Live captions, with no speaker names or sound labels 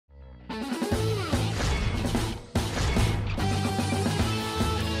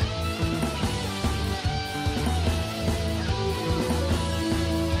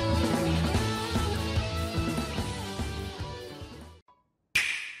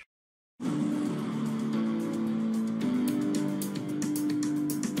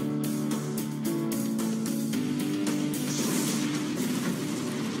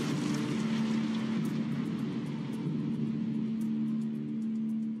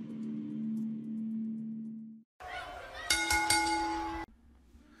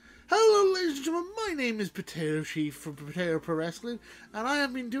name is PotatoChief from PotatoProWrestling, and I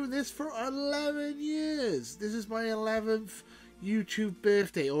have been doing this for 11 years. This is my 11th YouTube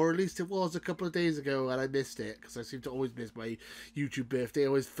birthday, or at least it was a couple of days ago, and I missed it, because I seem to always miss my YouTube birthday. I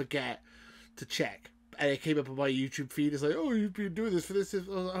always forget to check. And it came up on my YouTube feed. It's like, oh, you've been doing this for this.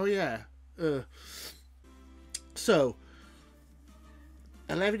 Oh, yeah. So,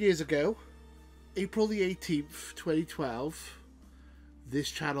 11 years ago, April the 18th, 2012, this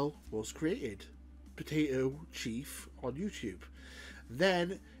channel was created. PotatoChief on YouTube.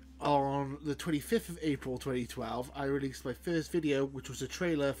 Then, on the 25th of April 2012, I released my first video, which was a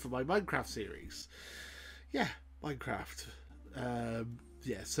trailer for my Minecraft series. Yeah, Minecraft.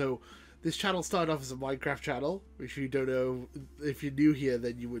 Yeah, so this channel started off as a Minecraft channel, which you don't know. If you're new here,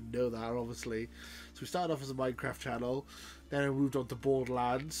 then you wouldn't know that, obviously. So we started off as a Minecraft channel, then I moved on to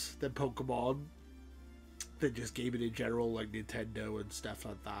Borderlands, then Pokemon, then just gaming in general, like Nintendo and stuff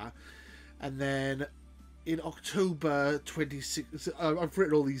like that. And then in October 26th, I've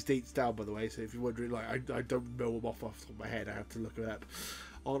written all these dates down, by the way, so if you're wondering, like, I don't know them off the top of my head, I have to look it up.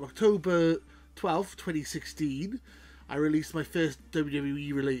 On October 12th, 2016, I released my first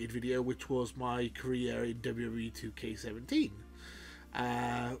WWE related video, which was my career in WWE 2K17,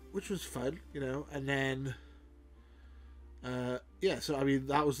 which was fun, you know. And then yeah, so I mean,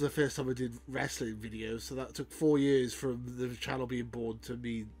 that was the first time I did wrestling videos, so that took 4 years from the channel being born to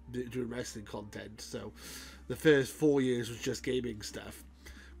me doing wrestling content. So the first 4 years was just gaming stuff,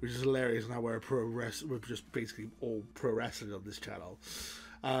 which is hilarious. Now we're we're just basically all pro wrestling on this channel.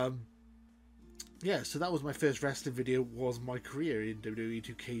 Yeah, so that was my first wrestling video, was my career in WWE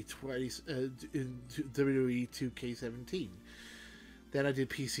 2K17. Then I did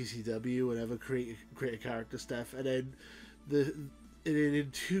PCCW and other creative character stuff, and then in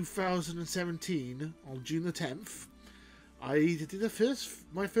 2017, on June the 10th, I did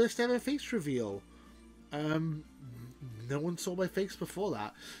my first ever face reveal. No one saw my face before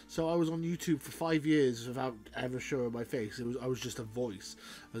that, so I was on YouTube for 5 years without ever showing my face. I was just a voice.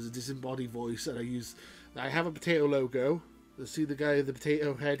 I was a disembodied voice, and I have a potato logo. See the guy with the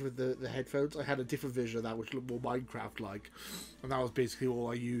potato head with the headphones? I had a different version of that, which looked more Minecraft-like, and that was basically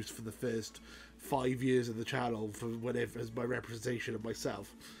all I used for the first 5 years of the channel, for whatever, as my representation of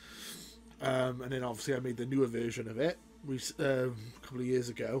myself. And then obviously I made the newer version of it a couple of years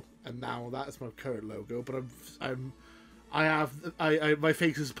ago, and now that's my current logo. But my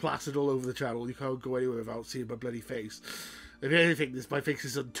face is plastered all over the channel. You can't go anywhere without seeing my bloody face. If anything, my face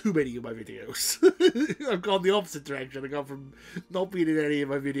is on too many of my videos. I've gone the opposite direction. I've gone from not being in any of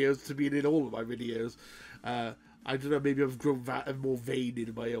my videos to being in all of my videos. I don't know, maybe I've grown more vain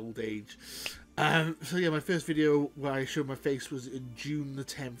in my old age. So yeah, my first video where I showed my face was in June the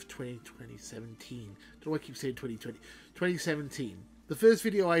 10th, 2017. Don't know why I keep saying 2020. 2017. The first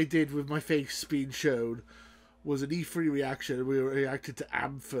video I did with my face being shown was an E3 reaction. We reacted to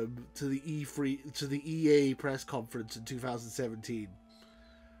Anthem, to the EA press conference in 2017.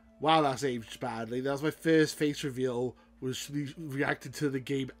 Wow, that's aged badly. That was my first face reveal, was reacted to the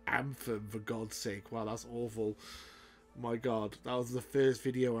game Anthem, for God's sake. Wow, that's awful. My God, that was the first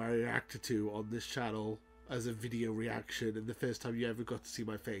video I reacted to on this channel as a video reaction, and the first time you ever got to see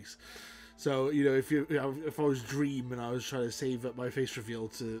my face. So, you know, if I was Dream and I was trying to save up my face reveal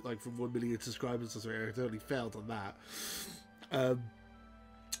to, like, from 1 million subscribers or something, I totally failed on that.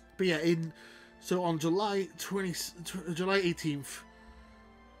 But yeah, so on July 18th,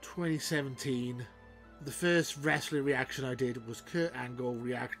 2017, the first wrestling reaction I did was Kurt Angle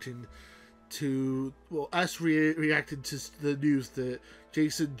reacting to, well, us reacting to the news that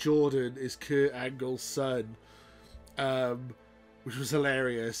Jason Jordan is Kurt Angle's son. Which was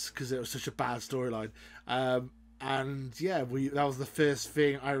hilarious because it was such a bad storyline. And yeah, that was the first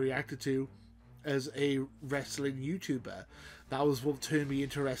thing I reacted to as a wrestling YouTuber. That was what turned me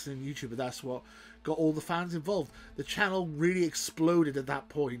into a wrestling YouTuber. That's what got all the fans involved. The channel really exploded at that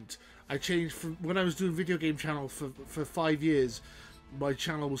point. I changed from when I was doing video game channel for 5 years. My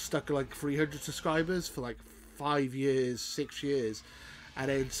channel was stuck at like 300 subscribers for like 5 years, 6 years. And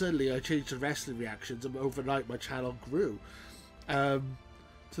then suddenly I changed to wrestling reactions, and overnight my channel grew. To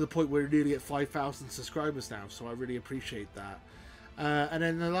the point where we're nearly at 5,000 subscribers now, so I really appreciate that. And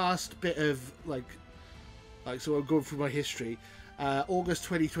then the last bit of so I'm going through my history. August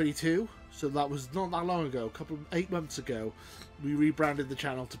 2022, so that was not that long ago, 8 months ago, we rebranded the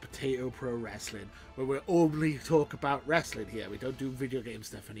channel to PotatoProWrestling, where we only talk about wrestling here. We don't do video game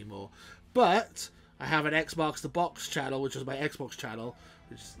stuff anymore. But I have an X Marks the Box channel, which is my Xbox channel,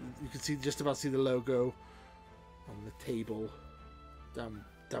 which you can just about see the logo on the table. Down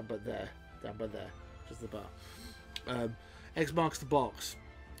by there, just the bar. X Marks the Box.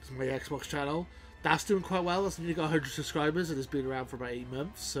 It's my Xbox channel. That's doing quite well. That's nearly got 100 subscribers and it's been around for about 8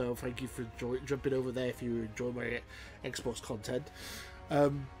 months. So thank you for jumping over there if you enjoy my Xbox content.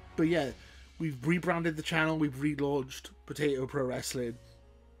 But yeah, we've rebranded the channel. We've relaunched Potato Pro Wrestling.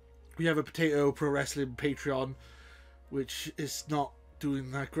 We have a Potato Pro Wrestling Patreon, which is not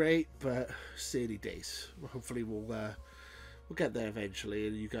doing that great, but it's early days. Hopefully we'll get there eventually,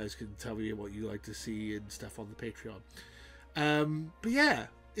 and you guys can tell me what you like to see and stuff on the Patreon. But yeah,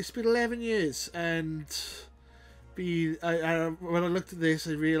 it's been 11 years, and when I looked at this,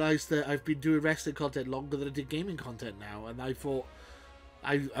 I realised that I've been doing wrestling content longer than I did gaming content now, and I thought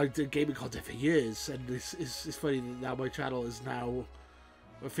I did gaming content for years, and it's funny that now my channel is now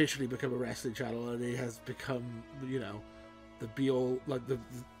officially become a wrestling channel, and it has become, you know, the be-all, like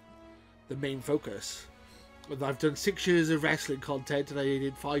the main focus. I've done 6 years of wrestling content, and I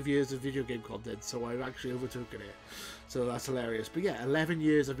did 5 years of video game content, so I've actually overtaken it. So that's hilarious. But yeah, 11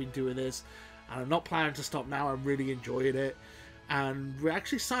 years I've been doing this, and I'm not planning to stop now. I'm really enjoying it, and we're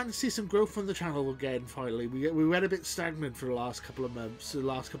actually starting to see some growth on the channel again. Finally, we went a bit stagnant for the last couple of months, the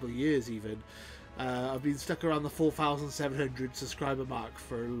last couple of years even. I've been stuck around the 4,700 subscriber mark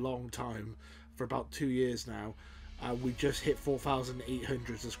for a long time, for about 2 years now. We just hit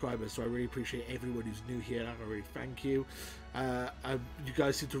 4,800 subscribers, so I really appreciate everyone who's new here, and I really thank you. You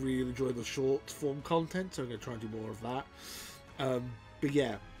guys seem to really enjoy the short form content, so I'm going to try and do more of that. But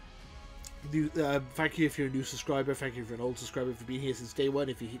yeah, thank you if you're a new subscriber, thank you if you're an old subscriber, if you've been here since day one,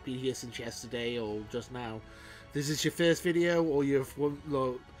 if you've been here since yesterday or just now. This is your first video or your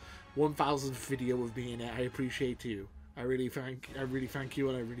 1,000th video of me in it. I appreciate you. I really thank you,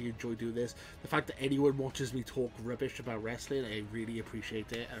 and I really enjoy doing this. The fact that anyone watches me talk rubbish about wrestling, I really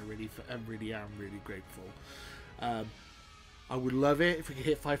appreciate it. I really am grateful. I would love it if we could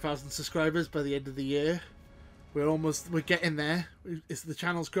hit 5,000 subscribers by the end of the year. We're getting there. The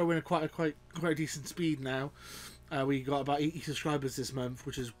channel's growing at quite a decent speed now. We got about 80 subscribers this month,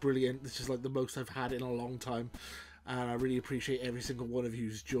 which is brilliant. This is like the most I've had in a long time. And I really appreciate every single one of you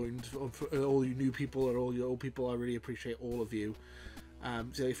who's joined. All you new people and all your old people, I really appreciate all of you.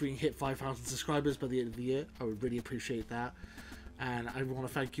 So if we can hit 5,000 subscribers by the end of the year, I would really appreciate that. And I want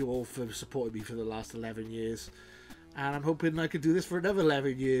to thank you all for supporting me for the last 11 years. And I'm hoping I could do this for another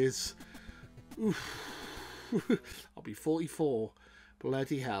 11 years. Oof. I'll be 44.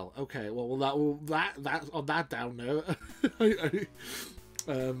 Bloody hell. Okay, well that on that down note.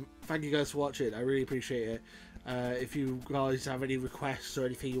 Thank you guys for watching. I really appreciate it. If you guys have any requests or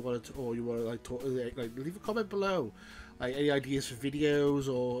anything you want to, or you want to like talk, like leave a comment below, like any ideas for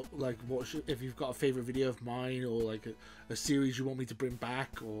videos, or like if you've got a favorite video of mine, or like a series you want me to bring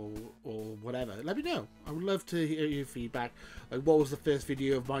back, or whatever. Let me know. I would love to hear your feedback. Like, what was the first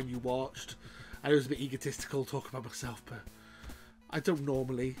video of mine you watched? I know it's a bit egotistical talking about myself, but I don't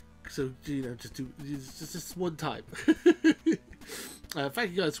normally. So, you know, just one time.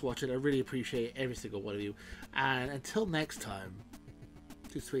 Thank you guys for watching. I really appreciate every single one of you. And until next time,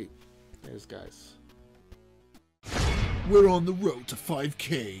 too sweet. There's guys. We're on the road to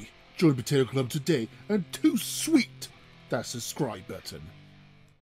 5K. Join Potato Club today and too sweet that subscribe button.